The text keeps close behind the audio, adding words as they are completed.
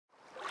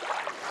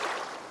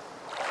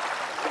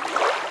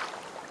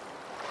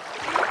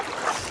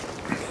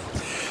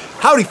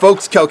Howdy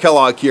folks, Cal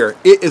Kellogg here.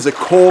 It is a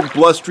cold,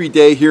 blustery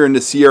day here in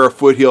the Sierra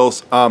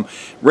foothills.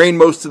 Rain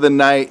most of the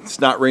night. It's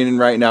not raining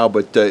right now,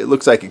 but it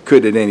looks like it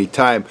could at any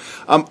time.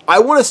 I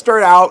want to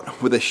start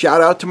out with a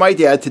shout out to my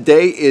dad.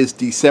 Today is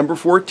December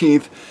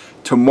 14th.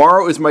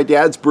 Tomorrow is my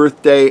dad's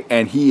birthday,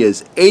 and he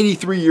is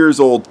 83 years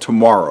old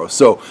tomorrow.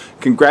 So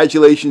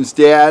congratulations,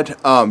 Dad.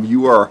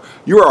 You are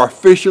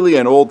officially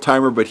an old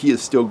timer, but he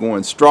is still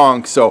going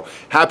strong. So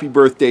happy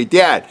birthday,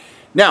 Dad.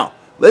 Now,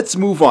 let's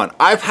move on.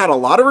 I've had a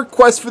lot of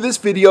requests for this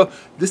video.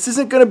 This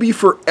isn't going to be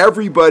for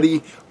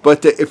everybody,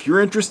 but if you're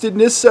interested in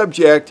this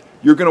subject,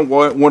 you're going to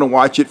want to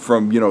watch it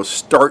from,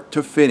 start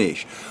to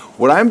finish.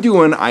 What I'm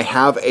doing, I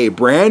have a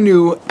brand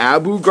new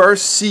Abu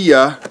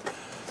Garcia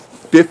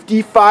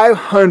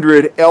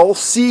 5500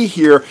 LC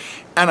here,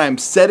 and I'm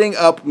setting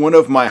up one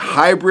of my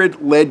hybrid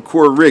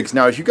Leadcore rigs.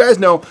 Now, as you guys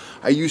know,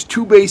 I use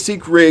two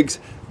basic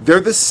rigs. They're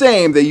the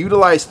same. They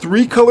utilize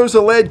 3 colors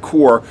of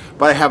Leadcore,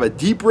 but I have a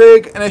deep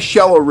rig and a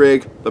shallow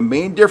rig. The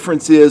main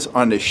difference is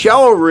on the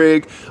shallow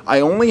rig,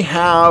 I only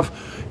have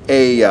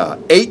a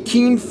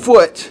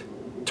 18-foot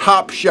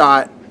top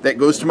shot that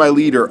goes to my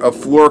leader of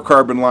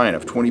fluorocarbon line,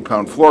 of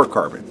 20-pound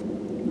fluorocarbon.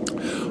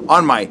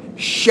 On my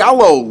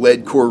shallow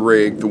Leadcore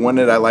rig, the one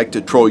that I like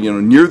to troll,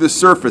 near the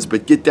surface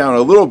but get down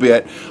a little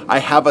bit, I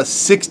have a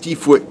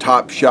 60-foot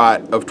top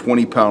shot of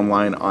 20-pound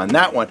line on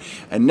that one.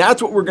 And that's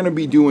what we're going to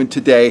be doing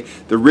today.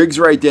 The rigs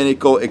are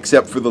identical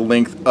except for the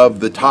length of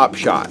the top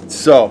shot.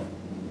 So,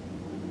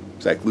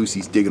 it's like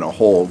Lucy's digging a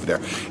hole over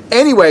there.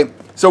 Anyway,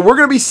 so we're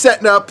going to be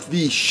setting up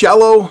the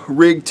shallow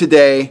rig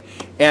today,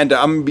 and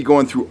I'm going to be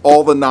going through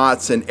all the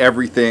knots and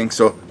everything.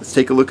 So let's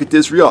take a look at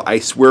this reel. I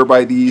swear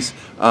by these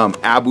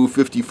Abu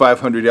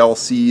 5500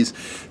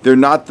 LCs. They're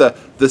not the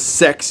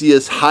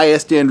sexiest,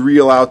 highest end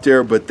reel out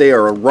there, but they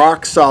are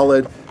rock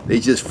solid. They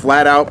just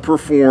flat out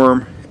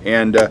perform,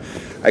 and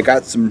I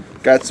got some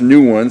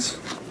new ones.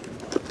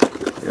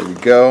 There we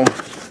go.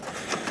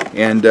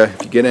 And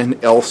if you get an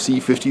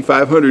LC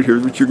 5500,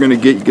 here's what you're going to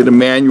get. You get a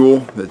manual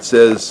that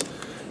says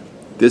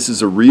this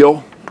is a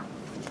reel.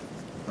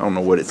 I don't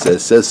know what it says. It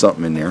says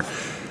something in there.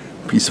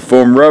 Piece of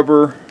foam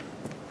rubber,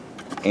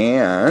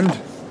 and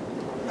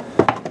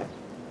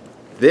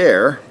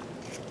there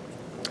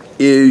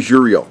is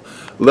your reel.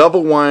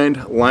 Level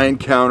wind, line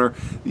counter.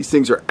 These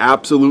things are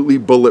absolutely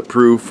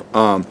bulletproof.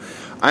 I'm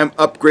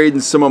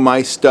upgrading some of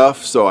my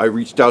stuff, so I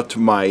reached out to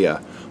my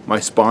my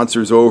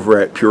sponsors over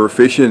at Pure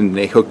Fishing, and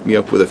they hooked me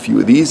up with a few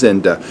of these,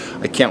 and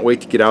I can't wait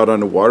to get out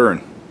on the water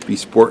and be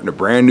sporting a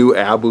brand new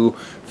Abu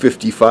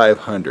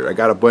 5500. I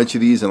got a bunch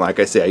of these, and like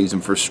I say, I use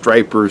them for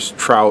stripers,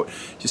 trout,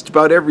 just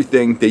about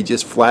everything. They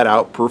just flat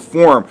out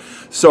perform.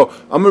 So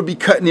I'm going to be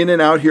cutting in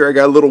and out here. I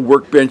got a little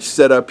workbench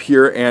set up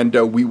here, and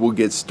we will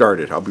get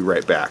started. I'll be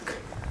right back.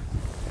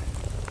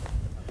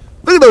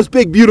 Look at those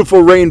big,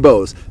 beautiful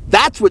rainbows.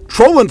 That's what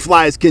trolling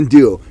flies can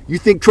do. You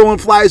think trolling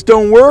flies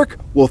don't work?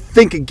 Well,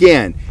 think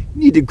again.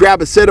 You need to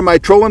grab a set of my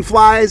trolling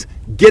flies,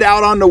 get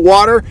out on the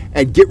water,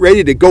 and get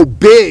ready to go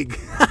big.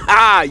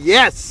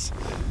 Yes!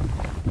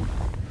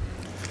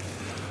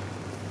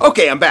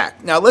 Okay, I'm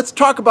back. Now let's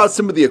talk about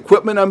some of the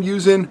equipment I'm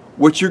using,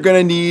 what you're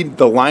going to need,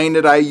 the line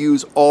that I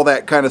use, all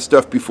that kind of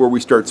stuff before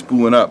we start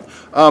spooling up.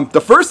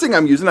 The first thing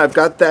I'm using, I've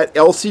got that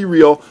LC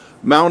reel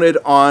mounted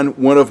on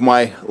one of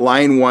my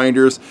line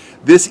winders.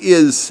 This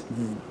is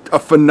a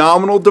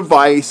phenomenal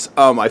device.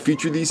 I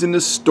feature these in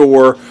the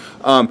store.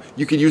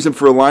 You could use them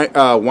for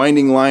a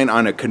winding line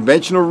on a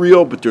conventional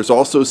reel, but there's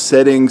also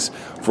settings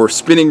for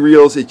spinning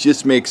reels. It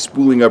just makes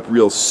spooling up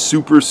reels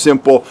super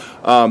simple.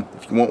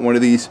 If you want one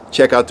of these,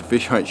 check out the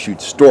Fish Hunt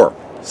Shoot store.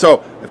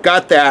 So I've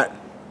got that,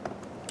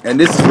 and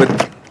this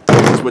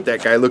is what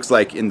that guy looks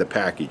like in the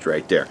package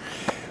right there.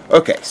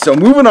 Okay, so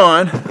moving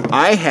on,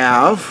 I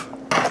have,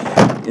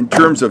 in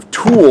terms of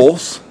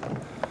tools,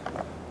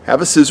 have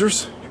a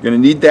scissors. You're going to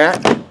need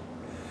that.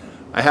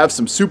 I have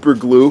some super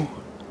glue.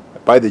 I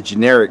buy the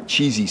generic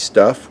cheesy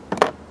stuff.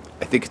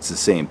 I think it's the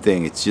same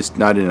thing. It's just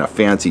not in a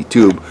fancy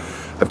tube.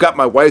 I've got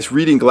my wife's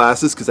reading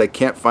glasses because I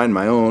can't find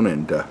my own,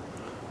 and I'm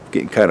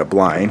getting kind of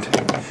blind.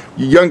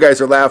 You young guys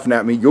are laughing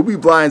at me. You'll be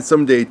blind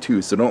someday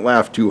too, so don't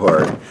laugh too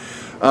hard.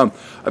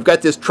 I've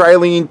got this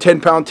Trilene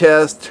 10-pound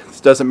test.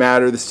 This doesn't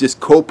matter. This is just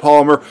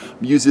copolymer.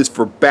 I use this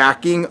for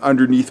backing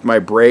underneath my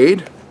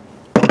braid.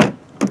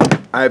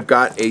 I've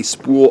got a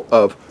spool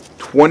of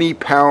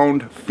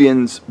 20-pound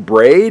fins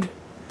braid.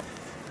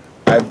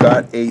 I've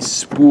got a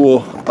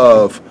spool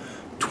of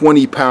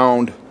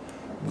 20-pound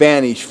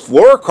Vanish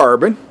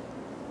fluorocarbon,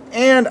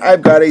 and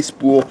I've got a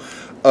spool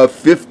of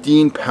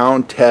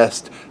 15-pound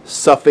test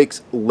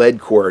Suffix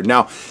Leadcore.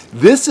 Now,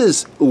 this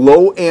is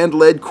low-end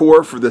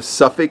Leadcore for the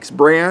Suffix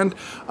brand.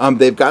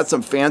 They've got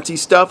some fancy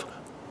stuff.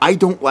 I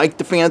don't like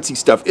the fancy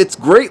stuff. It's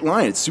great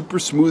line. It's super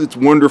smooth. It's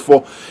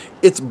wonderful.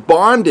 It's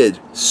bonded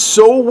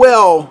so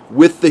well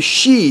with the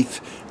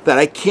sheath that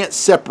I can't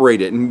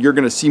separate it, and you're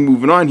going to see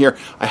moving on here,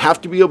 I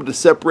have to be able to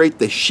separate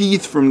the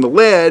sheath from the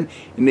lead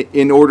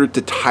in order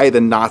to tie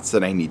the knots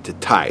that I need to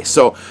tie.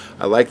 So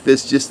I like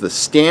this, just the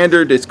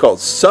standard. It's called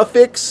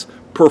Suffix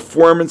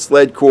Performance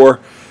Leadcore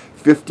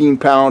 15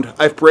 pound.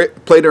 I've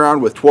played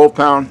around with 12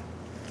 pound,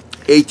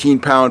 18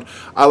 pound.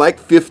 I like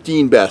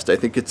 15 best. I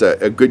think it's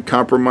a good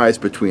compromise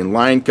between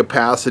line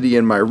capacity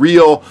in my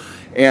reel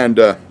and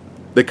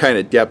the kind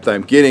of depth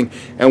I'm getting.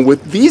 And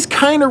with these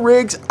kind of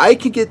rigs, I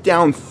can get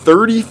down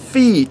 30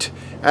 feet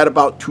at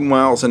about 2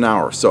 miles an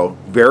hour. So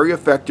very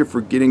effective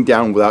for getting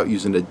down without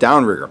using a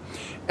downrigger.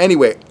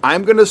 Anyway,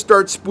 I'm going to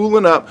start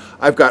spooling up.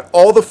 I've got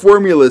all the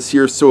formulas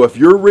here, so if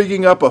you're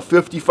rigging up a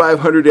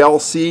 5500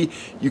 LC,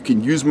 you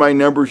can use my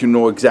numbers. You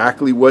know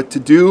exactly what to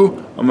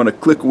do. I'm going to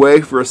click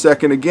away for a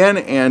second again,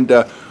 and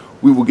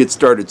we will get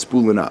started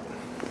spooling up.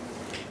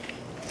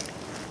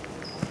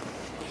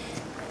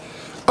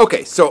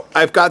 Okay, so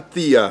I've got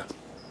the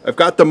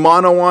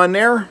mono on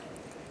there,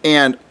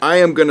 and I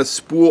am going to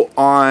spool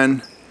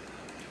on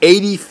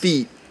 80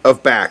 feet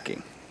of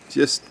backing.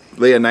 Just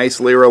lay a nice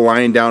layer of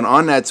line down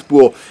on that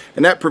spool,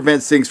 and that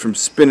prevents things from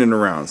spinning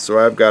around. So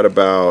I've got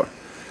about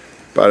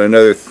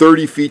another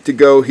 30 feet to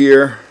go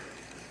here.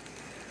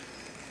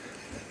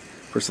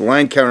 Of course, the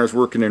line counter is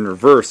working in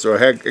reverse, so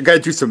I got to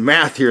do some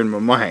math here in my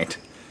mind.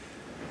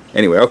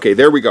 Anyway, okay,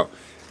 there we go.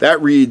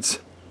 That reads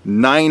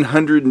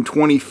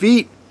 920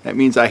 feet. That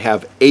means I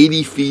have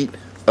 80 feet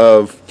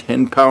of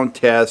 10-pound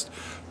test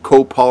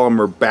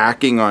copolymer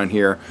backing on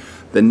here.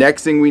 The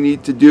next thing we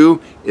need to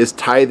do is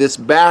tie this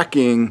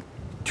backing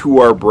to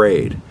our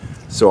braid.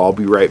 So I'll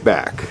be right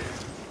back.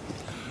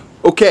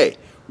 Okay,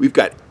 we've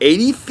got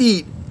 80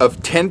 feet of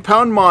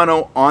 10-pound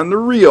mono on the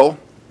reel,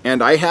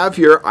 and I have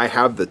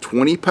the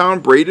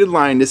 20-pound braided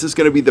line. This is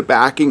going to be the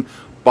backing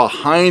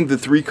behind the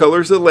 3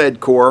 colors of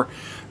Leadcore.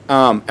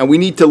 And we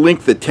need to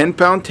link the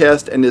 10-pound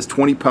test and this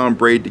 20-pound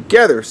braid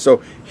together.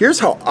 So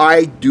here's how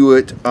I do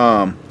it.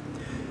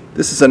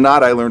 This is a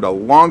knot I learned a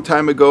long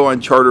time ago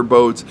on charter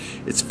boats.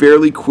 It's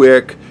fairly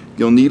quick.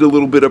 You'll need a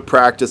little bit of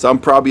practice. I'm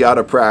probably out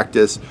of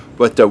practice,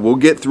 but we'll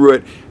get through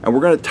it. And we're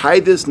going to tie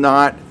this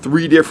knot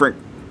three different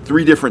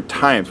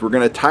times. We're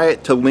going to tie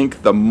it to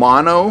link the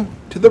mono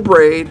to the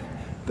braid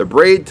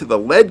to the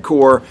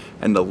Leadcore,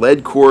 and the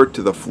Leadcore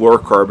to the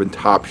fluorocarbon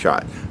top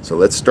shot. So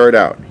let's start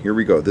out. Here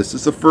we go. This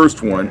is the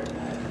first one.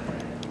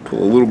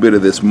 Pull a little bit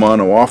of this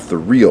mono off the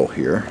reel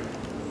here.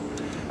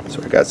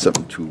 So I got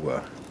something to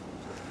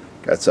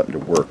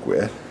work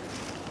with.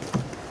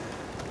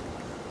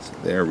 So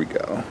there we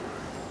go.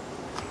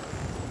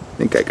 I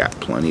think I got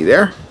plenty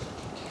there.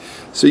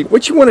 So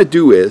what you want to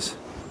do is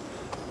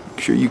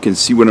make sure you can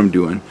see what I'm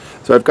doing.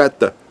 So I've got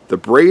the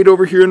braid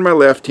over here in my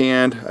left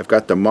hand. I've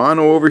got the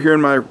mono over here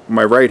in my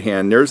right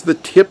hand. There's the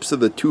tips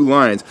of the 2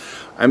 lines.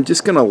 I'm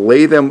just going to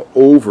lay them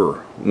over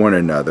one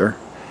another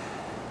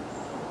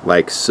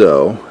like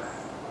so.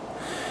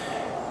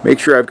 Make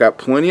sure I've got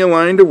plenty of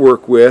line to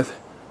work with.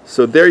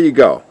 So there you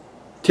go.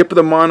 Tip of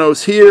the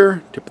mono's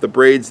here, tip of the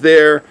braid's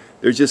there.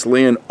 They're just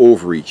laying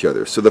over each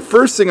other. So the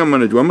first thing I'm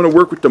going to do, I'm going to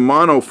work with the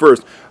mono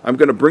first. I'm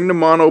going to bring the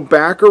mono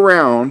back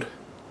around.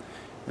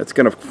 That's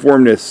going to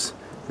form this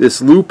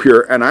loop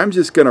here, and I'm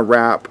just going to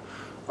wrap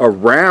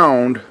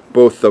around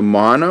both the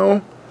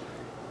mono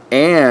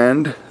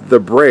and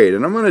the braid.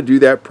 And I'm going to do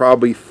that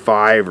probably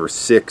 5 or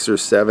 6 or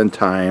 7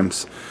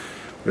 times,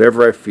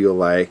 whatever I feel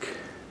like.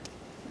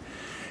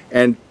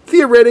 And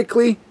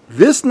theoretically,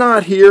 this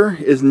knot here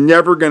is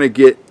never going to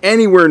get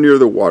anywhere near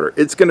the water.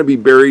 It's going to be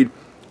buried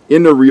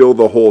in the reel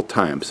the whole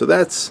time. So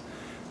that's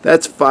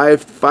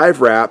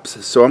 5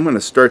 wraps. So I'm going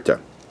to start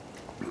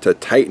to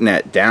tighten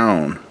that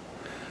down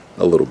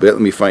a little bit.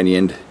 Let me find the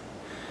end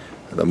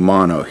of the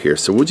mono here.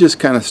 So we'll just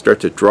kind of start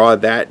to draw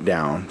that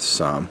down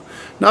some.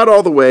 Not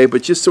all the way,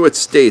 but just so it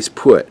stays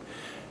put.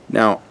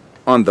 Now,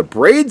 on the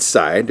braid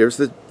side, there's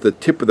the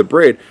tip of the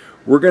braid.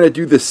 We're going to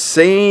do the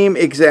same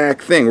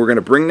exact thing. We're going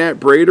to bring that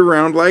braid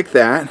around like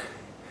that,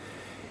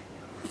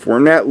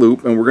 form that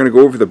loop, and we're going to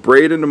go over the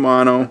braid and the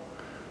mono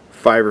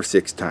 5 or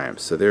 6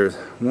 times. So there's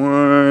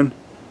 1,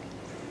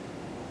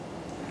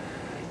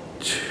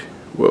 2,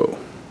 whoa.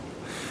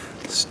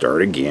 Let's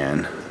start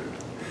again.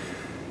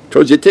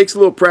 Told you it takes a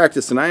little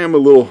practice, and I am a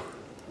little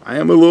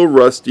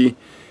rusty.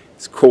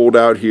 It's cold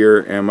out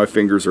here, and my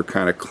fingers are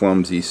kind of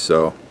clumsy.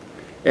 So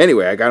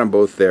anyway, I got them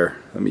both there.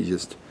 Let me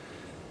just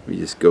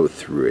go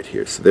through it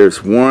here. So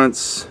there's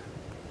once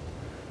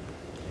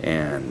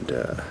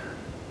and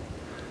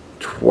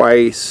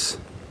twice,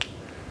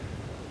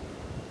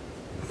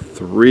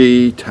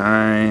 3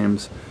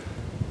 times,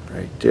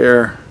 right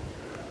there,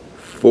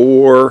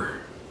 4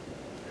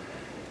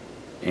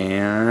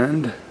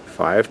 and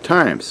 5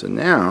 times. So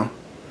now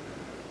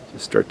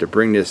just start to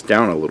bring this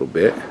down a little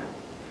bit.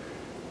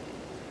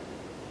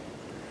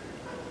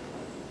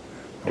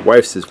 My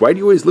wife says, "Why do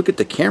you always look at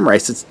the camera?" I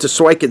said, "Just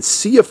so I can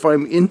see if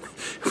I'm in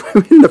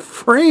the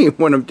frame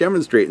when I'm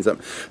demonstrating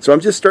something." So I'm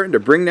just starting to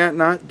bring that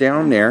knot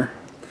down there.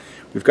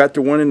 We've got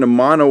the one in the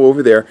mono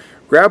over there.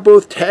 Grab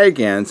both tag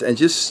ends and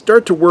just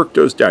start to work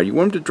those down. You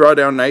want them to draw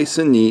down nice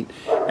and neat,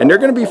 and they're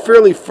going to be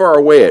fairly far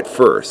away at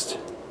first.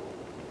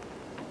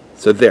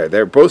 So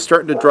they're both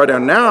starting to draw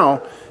down.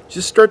 Now,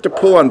 just start to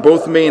pull on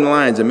both main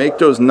lines and make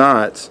those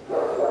knots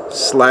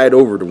slide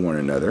over to one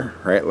another,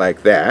 right,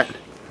 like that.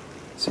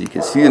 So you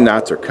can see the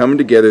knots are coming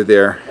together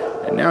there.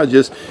 And now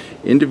just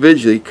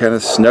individually kind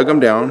of snug them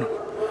down.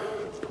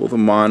 Pull the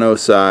mono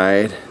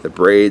side, the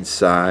braid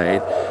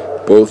side,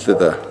 both of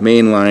the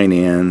main line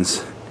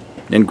ends,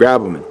 and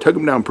grab them and tug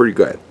them down pretty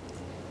good.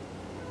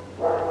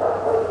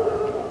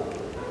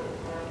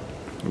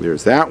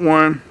 There's that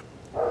one.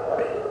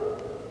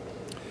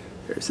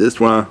 There's this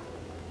one.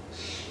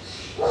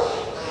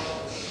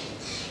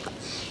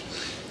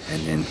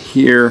 And then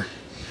here,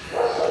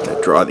 I'm going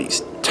to draw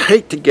these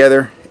tight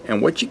together.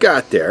 And what you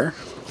got there,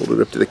 hold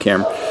it up to the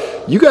camera,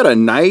 you got a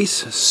nice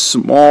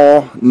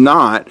small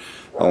knot.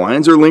 The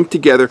lines are linked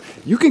together.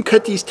 You can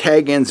cut these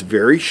tag ends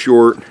very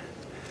short.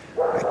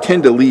 I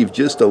tend to leave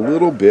just a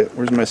little bit.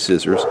 Where's my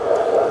scissors?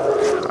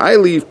 I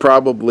leave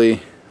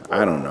probably,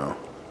 I don't know,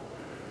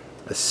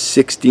 a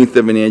 1/16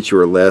 of an inch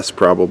or less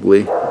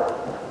probably.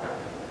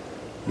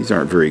 These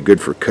aren't very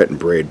good for cutting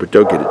braid, but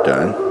they'll get it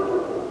done.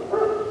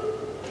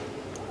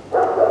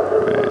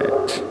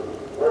 Right.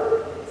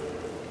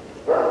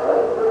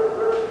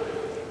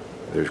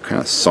 They're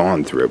kind of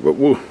sawing through it, but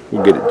we'll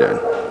get it done.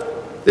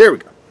 There we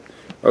go.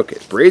 Okay,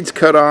 braid's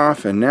cut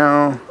off, and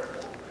now I'm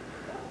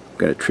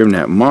going to trim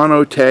that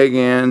mono tag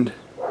end.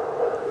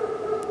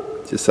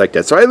 Just like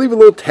that. So I leave a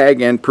little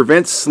tag end,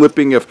 prevents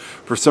slipping if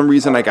for some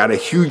reason I got a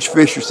huge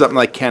fish or something.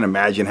 I can't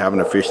imagine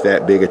having a fish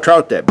that big, a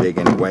trout that big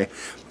anyway.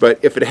 But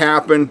if it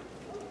happened,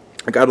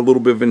 I got a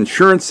little bit of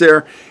insurance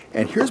there.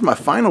 And here's my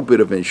final bit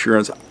of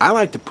insurance. I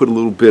like to put a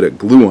little bit of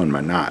glue on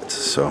my knots.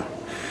 So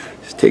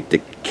just take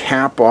the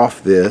cap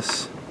off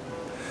this,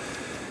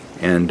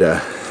 and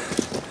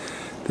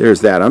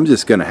there's that. I'm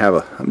just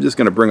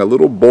gonna bring a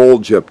little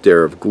bulge up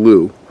there of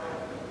glue.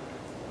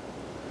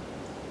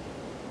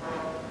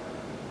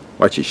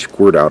 Watch it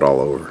squirt out all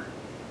over.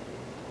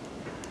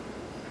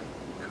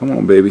 Come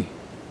on, baby.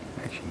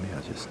 Actually, maybe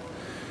I'll just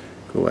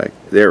go like,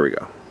 there we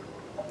go.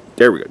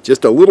 There we go.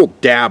 Just a little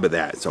dab of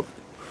that. So,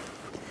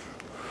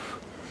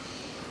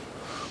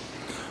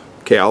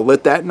 okay, I'll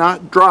let that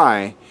knot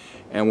dry,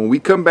 and when we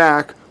come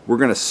back, we're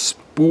going to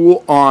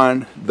spool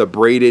on the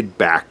braided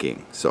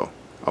backing. So,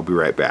 I'll be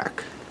right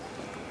back.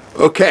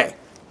 Okay,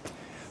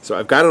 so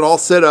I've got it all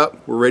set up.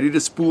 We're ready to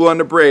spool on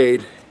the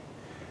braid.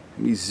 Let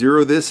me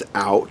zero this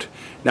out.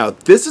 Now,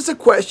 this is a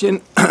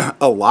question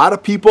a lot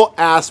of people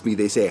ask me.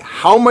 They say,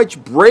 how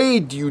much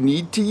braid do you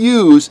need to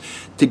use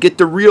to get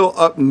the reel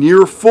up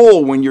near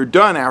full when you're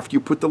done after you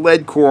put the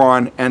Leadcore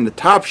on and the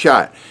top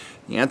shot?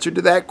 The answer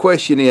to that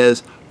question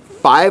is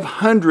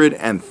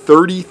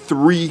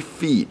 533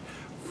 feet.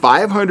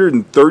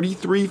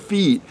 533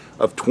 feet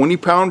of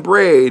 20-pound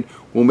braid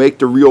will make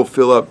the reel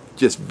fill up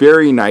just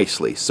very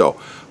nicely. So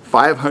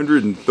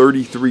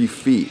 533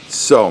 feet.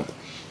 So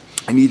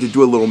I need to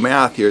do a little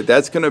math here.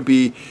 That's going to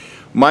be,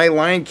 my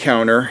line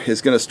counter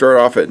is going to start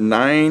off at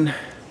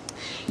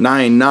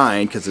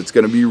 999 because it's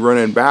going to be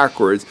running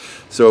backwards.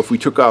 So if we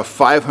took off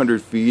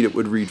 500 feet, it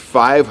would read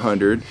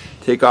 500.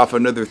 Take off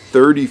another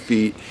 30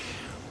 feet.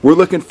 We're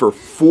looking for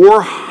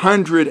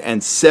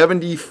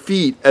 470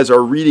 feet as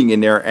our reading in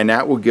there, and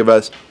that will give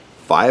us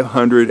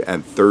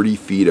 530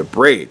 feet of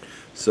braid.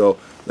 So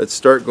let's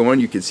start going.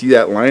 You can see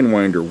that line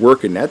winder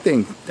working. That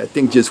thing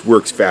just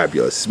works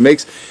fabulous.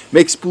 Makes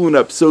spooling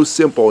up so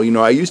simple. You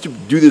know, I used to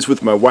do this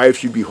with my wife.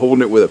 She'd be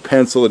holding it with a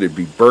pencil. It'd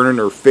be burning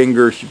her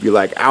fingers. She'd be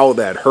like, ow,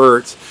 that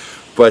hurts.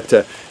 But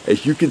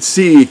as you can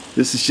see,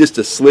 this is just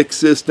a slick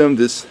system.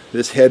 This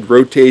head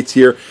rotates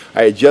here.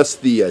 I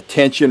adjust the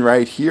tension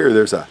right here.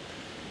 There's a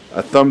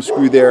thumb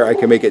screw there. I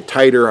can make it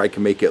tighter, I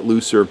can make it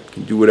looser, I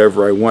can do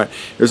whatever I want.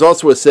 There's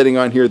also a setting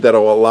on here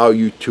that'll allow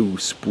you to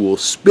spool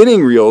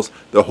spinning reels.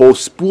 The whole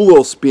spool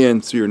will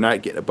spin, so you're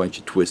not getting a bunch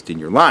of twist in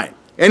your line.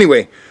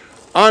 Anyway,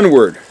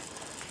 onward.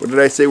 What did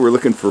I say? We're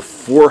looking for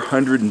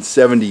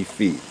 470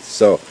 feet.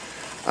 So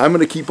I'm going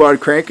to keep on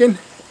cranking,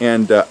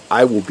 and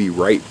I will be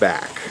right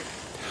back.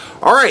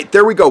 All right,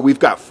 there we go. We've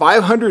got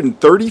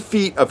 530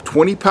 feet of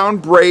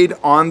 20-pound braid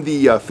on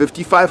the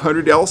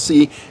 5500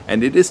 LC,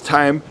 and it is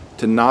time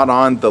to knot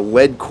on the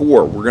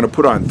Leadcore. We're going to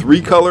put on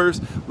 3 colors.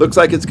 Looks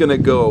like it's going to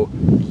go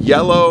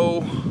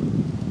yellow.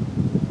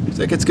 Looks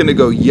like it's going to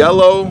go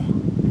yellow,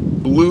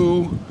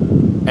 blue,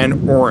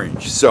 and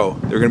orange. So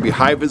they're going to be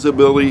high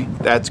visibility.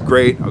 That's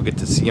great. I'll get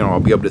to see, I'll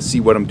be able to see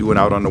what I'm doing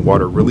out on the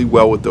water really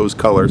well with those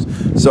colors.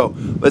 So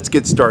let's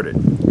get started.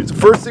 Here's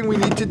the first thing we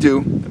need to do.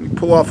 Let me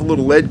pull off a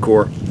little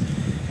Leadcore.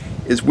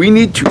 Is we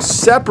need to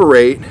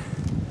separate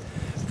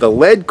the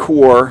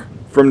Leadcore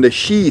from the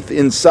sheath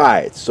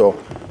inside. So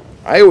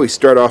I always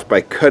start off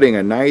by cutting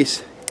a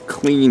nice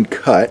clean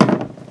cut,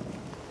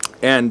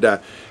 and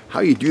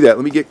how you do that,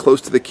 let me get close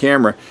to the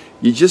camera.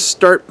 You just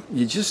start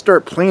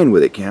playing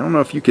with it. I don't know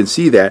if you can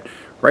see that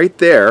right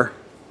there.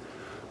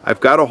 I've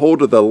got a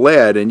hold of the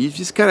lead, and you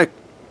just kind of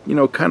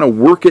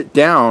work it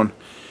down,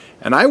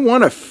 and I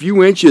want a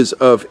few inches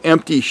of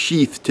empty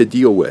sheath to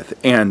deal with.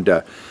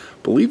 And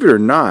believe it or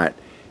not,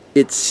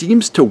 it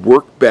seems to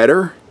work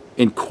better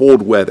in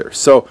cold weather.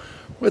 So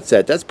what's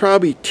that? That's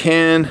probably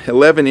 10,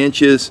 11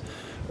 inches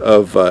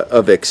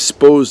of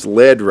exposed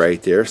lead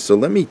right there. So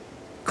let me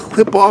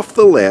clip off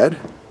the lead.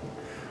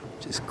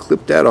 Just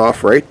clip that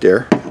off right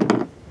there.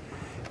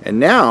 And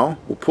now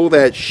we'll pull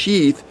that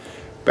sheath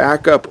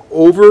back up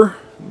over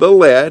the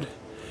lead,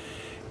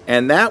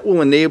 and that will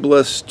enable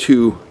us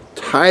to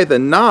tie the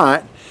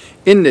knot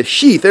in the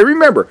sheath. And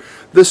remember,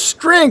 the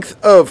strength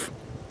of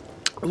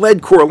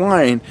Leadcore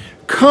line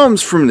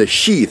comes from the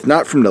sheath,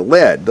 not from the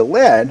lead. The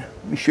lead,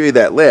 let me show you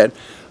that lead.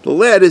 The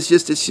lead is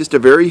just a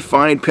very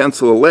fine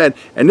pencil of lead,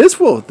 and this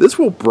will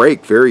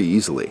break very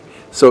easily.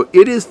 So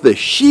it is the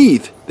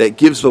sheath that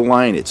gives the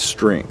line its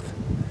strength.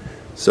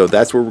 So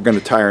that's where we're going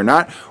to tie our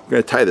knot. We're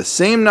going to tie the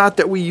same knot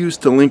that we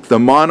used to link the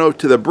mono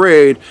to the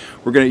braid.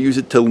 We're going to use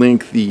it to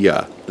link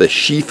the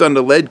sheath on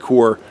the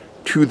Leadcore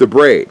to the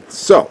braid.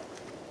 So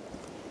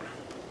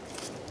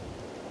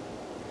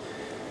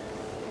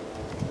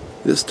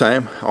this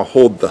time I'll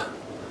hold the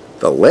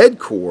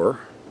Leadcore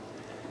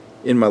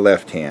in my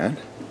left hand.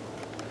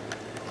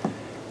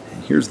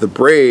 And here's the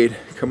braid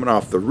coming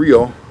off the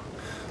reel.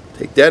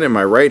 Take that in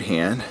my right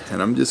hand,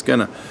 and I'm just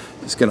gonna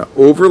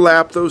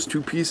overlap those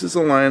two pieces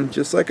of line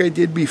just like I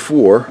did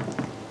before.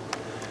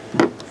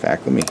 In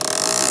fact, let me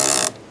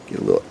get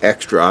a little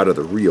extra out of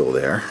the reel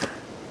there.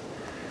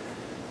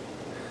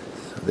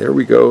 So there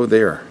we go.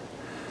 They're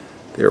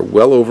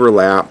well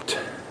overlapped.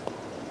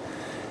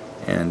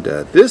 And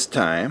this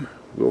time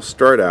we'll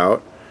start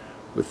out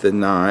with the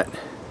knot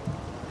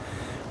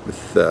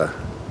with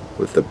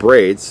the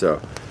braid.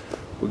 So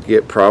we'll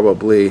get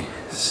probably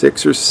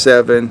six or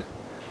seven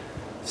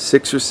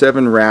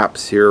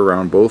wraps here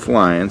around both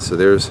lines. So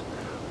there's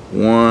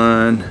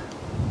 1,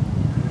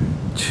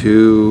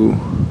 2,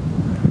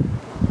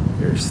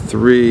 there's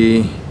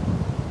 3,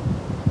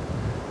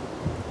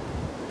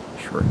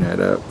 shorten that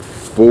up,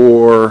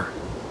 4,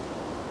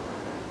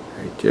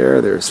 right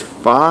there, there's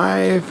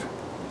 5,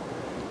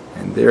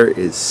 and there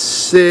is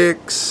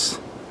 6,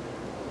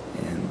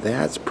 and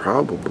that's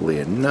probably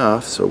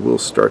enough. So we'll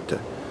start to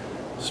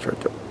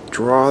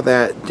draw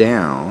that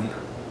down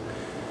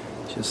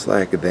just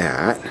like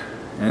that.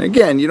 And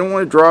again, you don't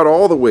want to draw it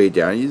all the way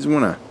down. You just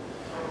want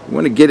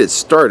to get it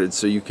started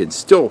so you can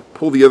still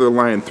pull the other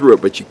line through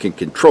it, but you can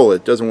control it.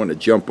 It doesn't want to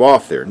jump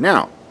off there.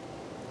 Now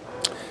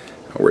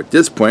we're at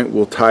this point,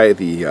 we'll tie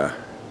the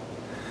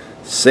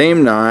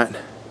same knot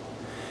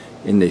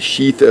in the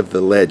sheath of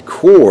the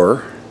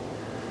Leadcore.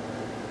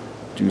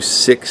 Do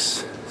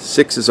 6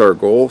 is our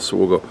goal. So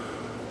we'll go,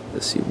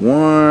 let's see,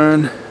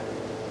 1.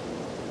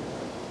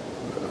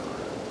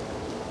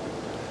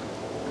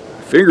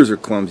 Fingers are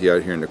clumsy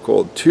out here in the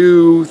cold.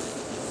 2,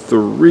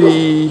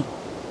 3,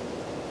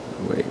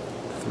 wait,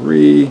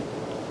 3,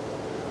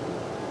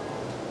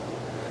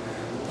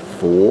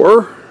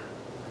 4,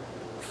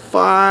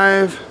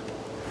 5,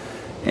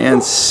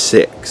 and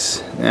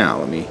 6. Now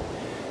let me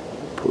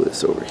pull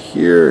this over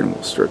here, and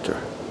we'll start to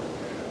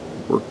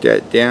work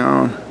that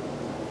down.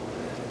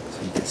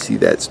 So you can see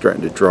that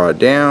starting to draw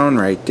down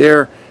right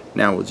there.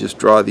 Now we'll just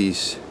draw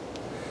these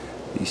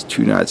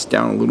 2 knots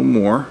down a little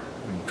more.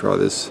 Draw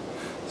this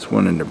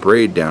one in the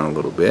braid down a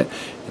little bit,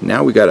 and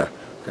now we gotta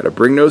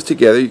bring those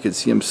together. You can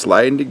see them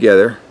sliding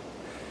together.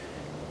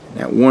 And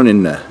that one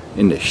in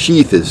the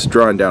sheath is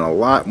drawn down a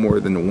lot more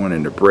than the one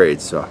in the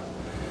braid, so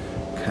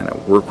kind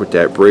of work with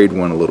that braid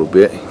one a little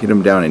bit, get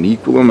them down an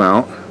equal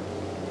amount.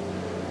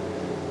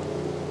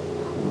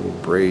 A little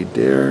braid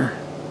there.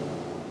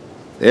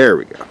 There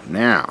we go.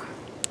 Now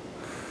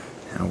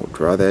we'll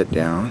draw that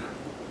down.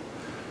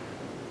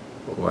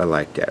 Oh, I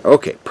like that.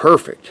 Okay,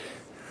 perfect.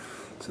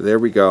 So there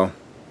we go.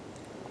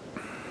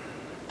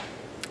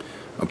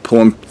 I'm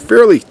pulling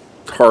fairly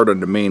hard on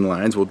the main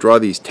lines. We'll draw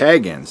these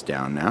tag ends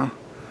down now.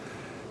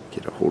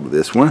 Get a hold of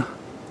this one.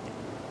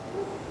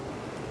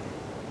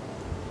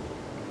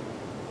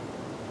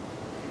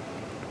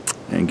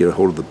 And get a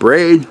hold of the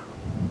braid.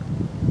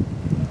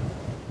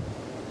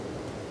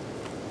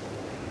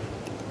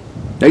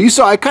 Now you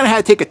saw I kind of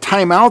had to take a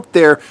time out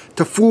there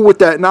to fool with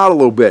that knot a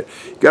little bit.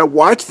 You got to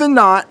watch the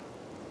knot.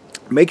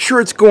 Make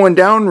sure it's going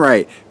down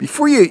right.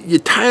 Before you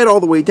tie it all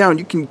the way down,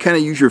 you can kind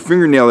of use your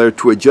fingernail there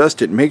to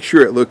adjust it. Make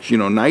sure it looks,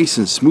 nice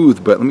and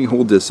smooth. But let me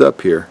hold this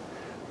up here.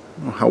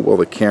 I don't know how well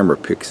the camera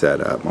picks that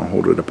up. I'll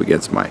hold it up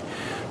against my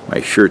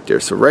shirt there.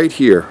 So right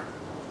here,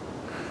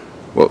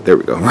 well, there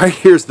we go. Right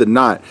here's the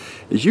knot.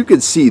 As you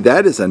can see,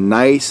 that is a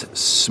nice,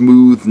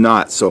 smooth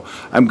knot. So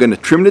I'm going to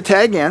trim the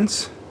tag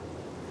ends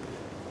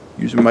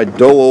using my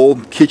dull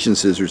old kitchen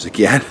scissors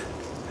again.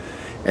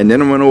 And then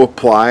I'm going to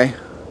apply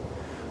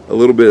a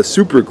little bit of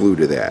super glue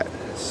to that.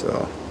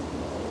 So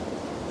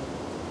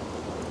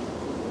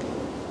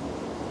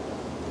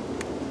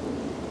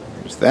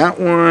here's that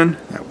one.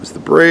 That was the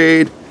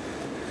braid.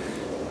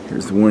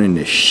 Here's the one in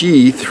the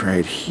sheath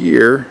right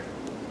here.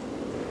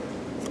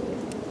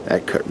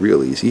 That cut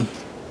real easy.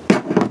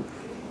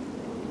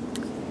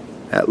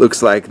 That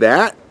looks like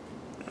that.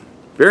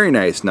 Very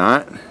nice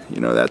knot.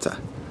 That's a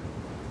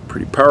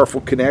pretty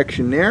powerful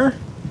connection there.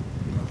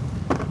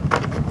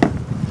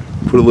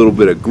 Put a little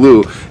bit of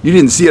glue. You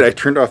didn't see it. I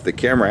turned off the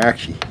camera. I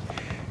actually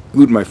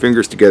glued my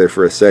fingers together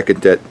for a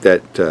second.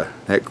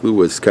 That glue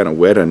was kind of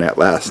wet on that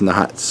last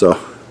knot. So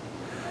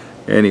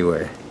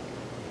anyway,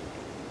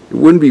 it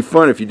wouldn't be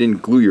fun if you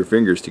didn't glue your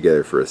fingers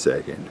together for a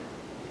second.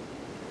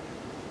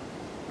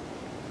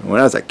 When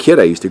I was a kid,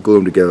 I used to glue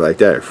them together like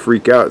that. I'd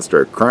freak out and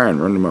start crying,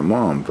 run to my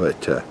mom.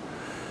 But,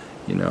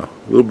 you know,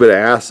 a little bit of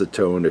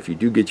acetone, if you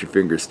do get your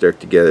fingers stuck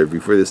together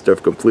before this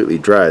stuff completely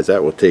dries,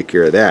 that will take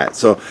care of that.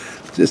 So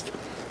just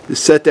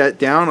set that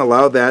down,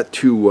 allow that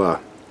to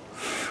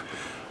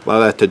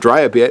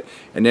dry a bit,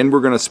 and then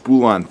we're going to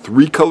spool on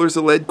 3 colors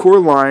of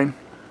Leadcore line,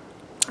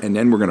 and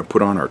then we're going to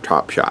put on our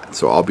top shot.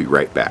 So I'll be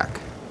right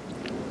back.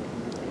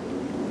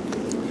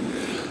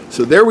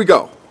 So there we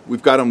go.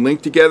 We've got them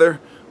linked together.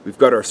 We've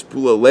got our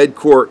spool of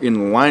Leadcore in the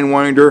line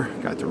winder,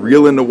 got the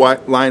reel in the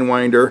line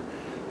winder,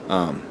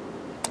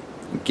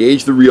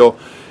 engage the reel.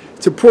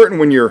 It's important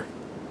when you're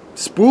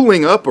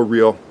spooling up a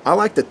reel, I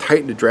like to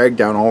tighten the drag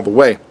down all the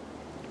way.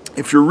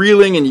 If you're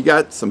reeling and you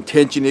got some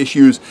tension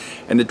issues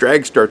and the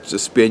drag starts to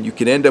spin, you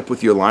can end up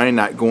with your line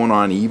not going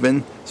on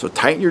even. So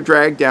tighten your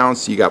drag down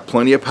so you got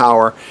plenty of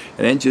power,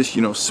 and then just,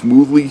 you know,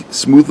 smoothly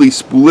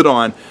spool it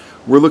on.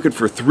 We're looking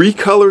for 3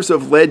 colors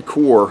of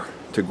Leadcore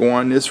to go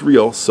on this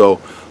reel, so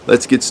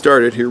let's get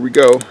started. Here we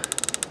go.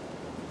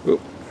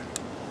 Oop.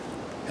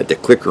 Had the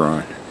clicker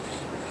on.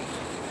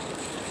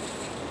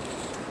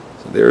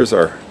 So there's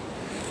our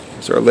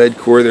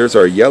Leadcore. There's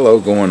our yellow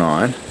going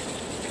on.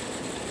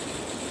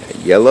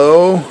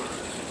 Yellow,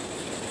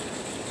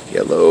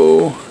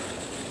 yellow.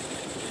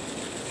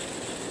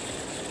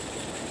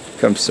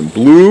 Comes some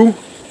blue.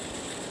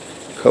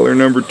 Color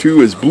number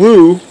 2 is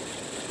blue.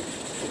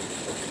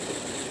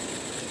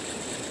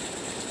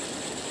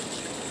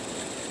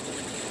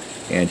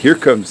 And here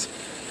comes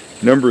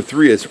number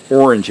 3 is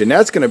orange, and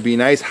that's going to be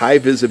nice, high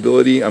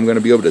visibility. I'm going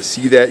to be able to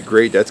see that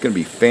great. That's going to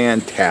be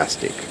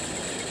fantastic.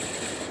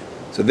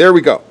 So there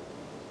we go.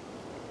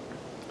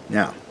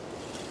 Now,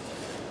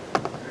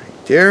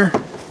 right there,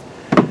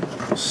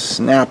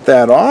 snap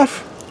that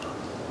off.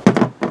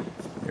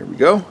 There we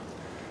go.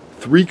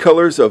 3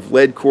 colors of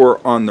Leadcore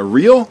on the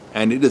reel,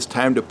 and it is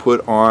time to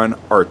put on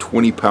our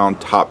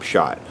 20-pound top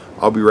shot.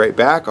 I'll be right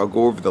back. I'll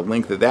go over the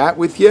length of that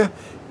with you.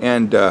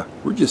 And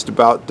we're just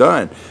about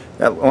done.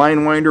 That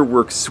line winder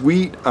works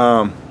sweet.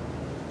 I'm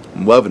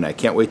loving it. I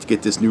can't wait to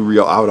get this new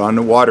reel out on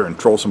the water and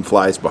troll some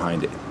flies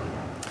behind it.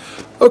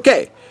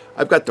 Okay,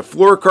 I've got the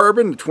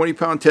fluorocarbon, the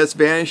 20-pound test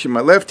vanish in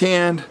my left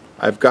hand.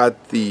 I've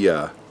got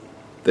the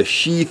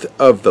sheath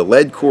of the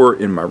Leadcore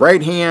in my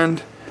right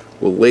hand.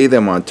 We'll lay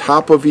them on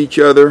top of each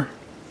other.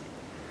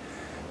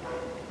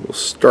 We'll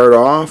start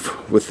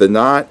off with the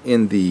knot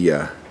in the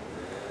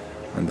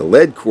on the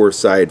Leadcore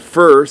side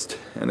first,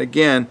 and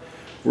again,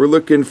 we're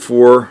looking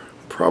for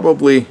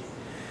probably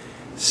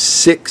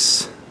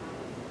six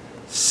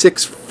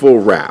full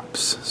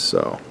wraps.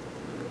 So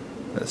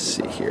let's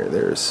see here.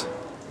 There we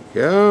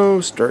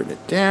go. Starting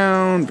it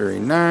down. Very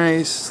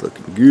nice.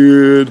 Looking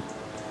good.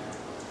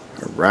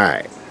 All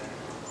right.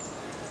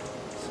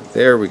 So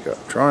there we go.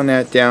 Drawing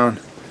that down.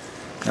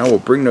 Now we'll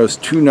bring those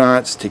 2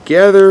 knots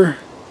together.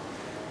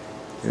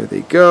 There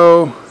they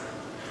go.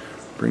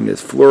 Bring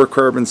this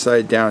fluorocarbon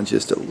side down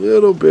just a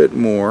little bit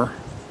more.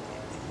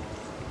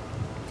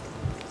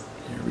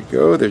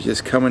 Go. They're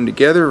just coming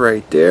together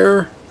right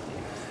there.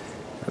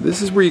 Now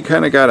this is where you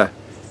kind of gotta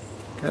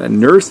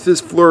nurse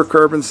this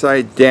fluorocarbon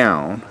side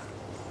down.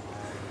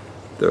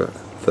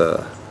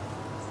 The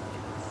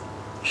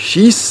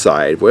sheath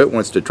side, well, it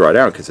wants to draw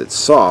down because it's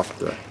soft.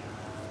 The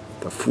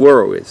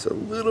fluoro is a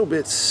little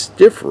bit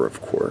stiffer,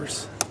 of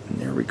course. And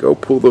there we go.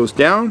 Pull those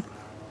down.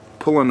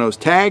 Pull on those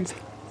tags.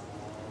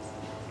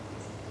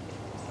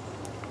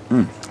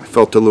 I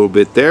felt a little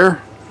bit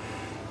there.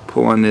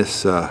 Pull on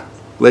this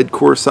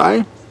Leadcore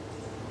side.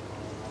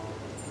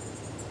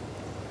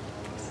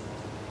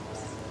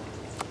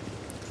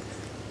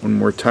 One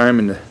more time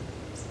in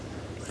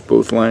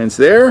both lines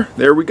there.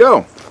 There we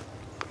go.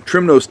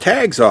 Trim those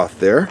tags off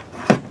there.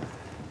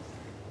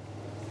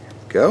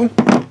 Go.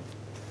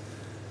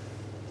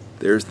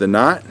 There's the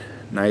knot.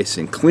 Nice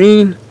and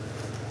clean.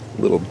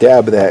 A little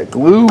dab of that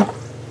glue.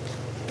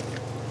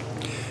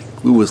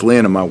 Glue was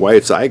laying on my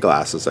wife's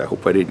eyeglasses. I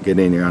hope I didn't get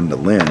any on the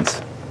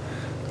lens.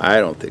 I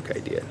don't think I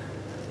did.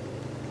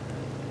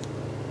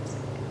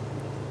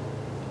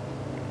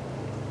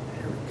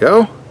 There we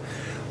go.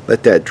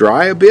 Let that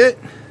dry a bit.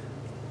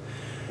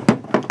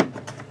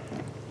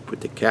 Put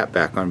the cap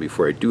back on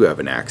before I do have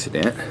an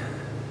accident.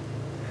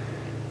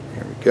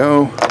 There we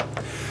go.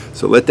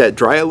 So let that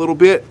dry a little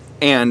bit,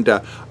 and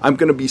I'm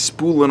going to be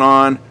spooling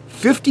on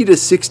 50 to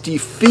 60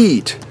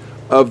 feet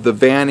of the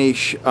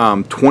Vanish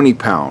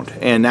 20-pound,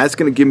 and that's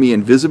going to give me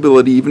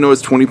invisibility. Even though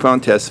it's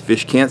 20-pound test,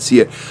 fish can't see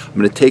it. I'm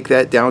going to take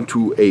that down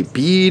to a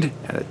bead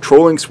and a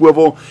trolling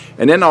swivel,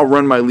 and then I'll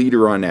run my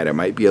leader on that. It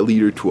might be a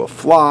leader to a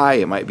fly,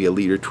 it might be a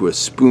leader to a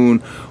spoon,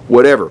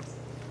 whatever.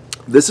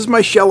 This is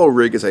my shallow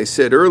rig, as I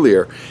said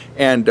earlier,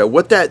 and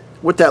what that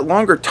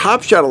longer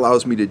top shot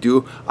allows me to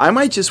do, I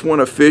might just want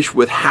to fish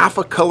with half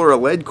a color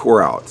of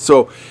Leadcore out.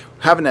 So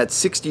having that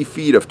 60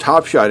 feet of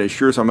top shot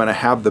ensures I'm going to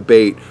have the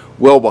bait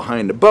well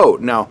behind the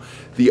boat. Now,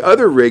 the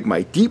other rig,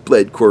 my deep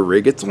Leadcore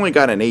rig, it's only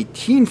got an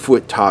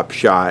 18-foot top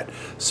shot.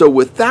 So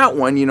with that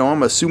one, you know,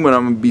 I'm assuming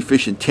I'm going to be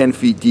fishing 10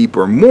 feet deep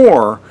or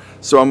more.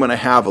 so I'm going to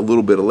have a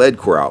little bit of lead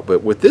core out.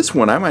 But with this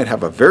one, I might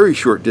have a very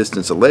short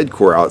distance of lead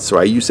core out, so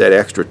I use that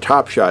extra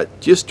top shot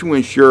just to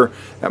ensure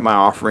that my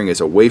offering is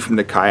away from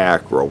the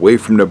kayak or away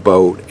from the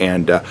boat,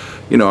 and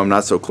you know, I'm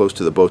not so close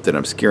to the boat that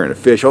I'm scaring a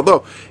fish.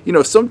 Although, you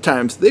know,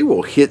 sometimes they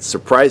will hit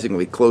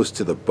surprisingly close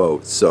to the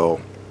boat,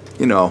 so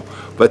you know,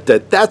 but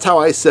that's how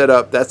I set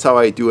up, that's how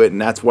I do it, and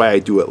that's why I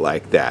do it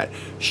like that.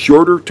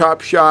 Shorter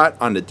top shot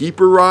on the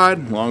deeper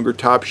rod, longer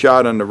top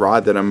shot on the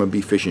rod that I'm going to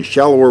be fishing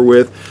shallower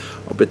with.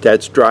 But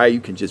that's dry. You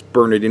can just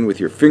burn it in with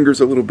your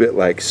fingers a little bit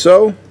like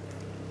so.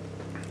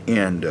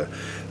 And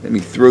let me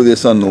throw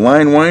this on the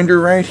line winder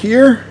right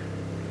here.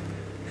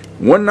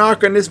 One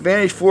knock on this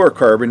Vanish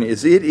fluorocarbon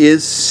is it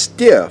is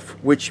stiff,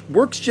 which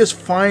works just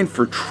fine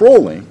for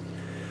trolling,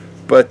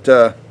 but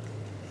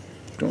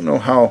don't know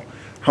how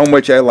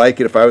much I like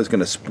it if I was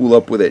going to spool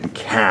up with it and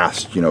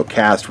cast, you know,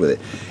 cast with it.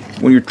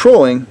 When you're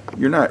trolling,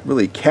 you're not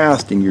really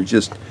casting, you're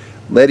just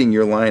letting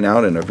your line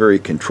out in a very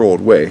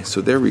controlled way.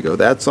 So there we go,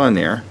 that's on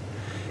there.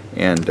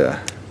 And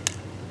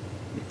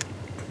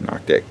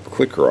knock that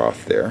clicker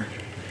off there.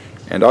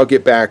 And I'll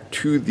get back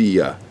to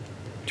the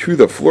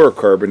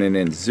fluorocarbon and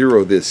then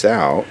zero this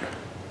out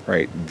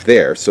right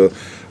there. So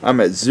I'm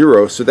at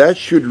 0, so that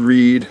should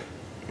read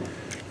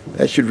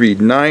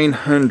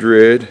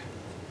 940.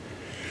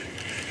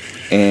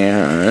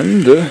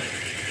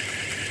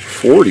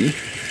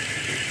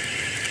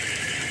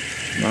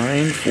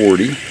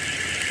 940.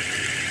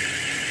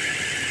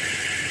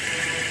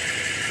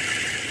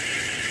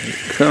 It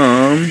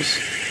comes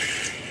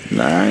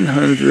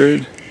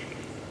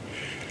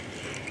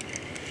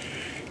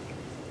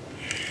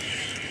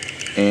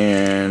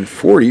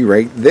 940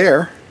 right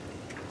there.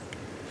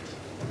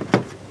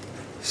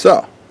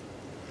 So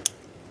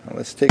now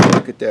let's take a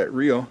look at that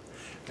reel.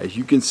 As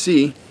you can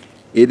see,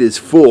 it is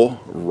full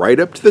right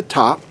up to the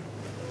top.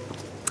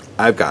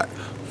 I've got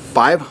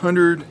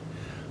 500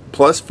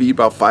 plus feet,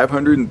 about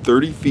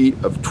 530 feet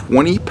of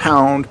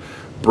 20-pound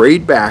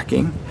braid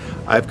backing.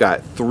 I've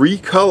got 3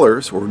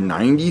 colors, or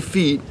 90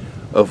 feet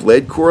of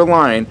lead core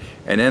line,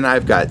 and then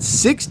I've got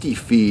 60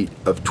 feet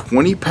of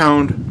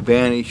 20-pound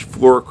Vanish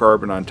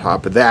fluorocarbon on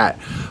top of that.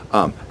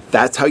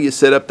 That's how you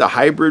set up the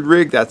hybrid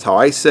rig. That's how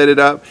I set it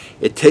up.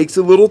 It takes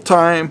a little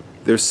time.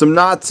 There's some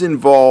knots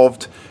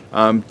involved.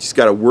 Just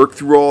got to work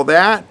through all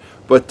that,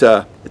 but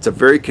it's a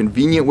very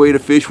convenient way to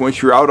fish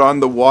once you're out on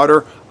the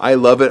water. I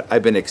love it.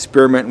 I've been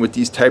experimenting with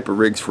these type of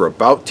rigs for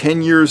about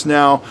 10 years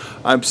now.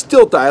 I'm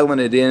still dialing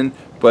it in,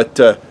 but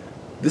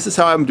this is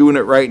how I'm doing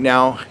it right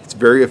now. It's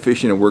very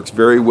efficient. It works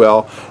very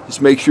well.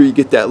 Just make sure you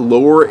get that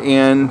lower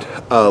end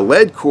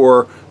lead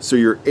core so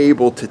you're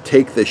able to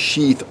take the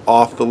sheath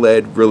off the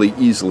lead really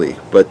easily.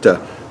 But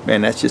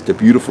man, that's just a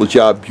beautiful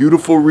job.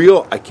 Beautiful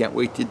reel. I can't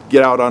wait to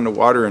get out on the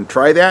water and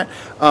try that.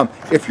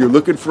 If you're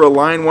looking for a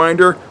line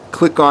winder,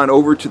 click on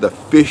over to the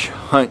Fish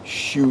Hunt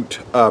Shoot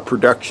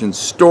production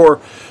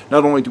store.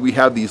 Not only do we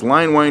have these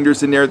line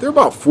winders in there, they're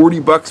about 40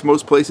 bucks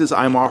most places.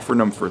 I'm offering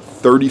them for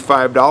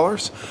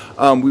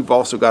 $35. We've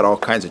also got all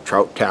kinds of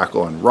trout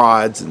tackle and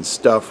rods and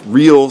stuff.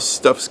 Reels,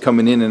 stuff's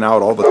coming in and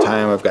out all the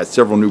time. I've got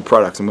several new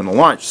products I'm going to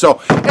launch.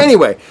 So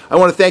anyway, I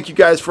want to thank you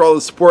guys for all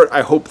the support.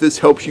 I hope this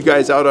helps you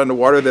guys out on the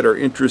water that are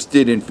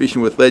interested in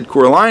fishing with lead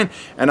core line.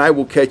 And I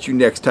will catch you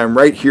next time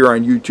right here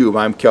on YouTube.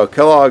 I'm Kel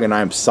Kellogg, and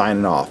I'm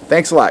signing off.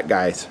 Thanks a lot,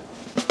 guys.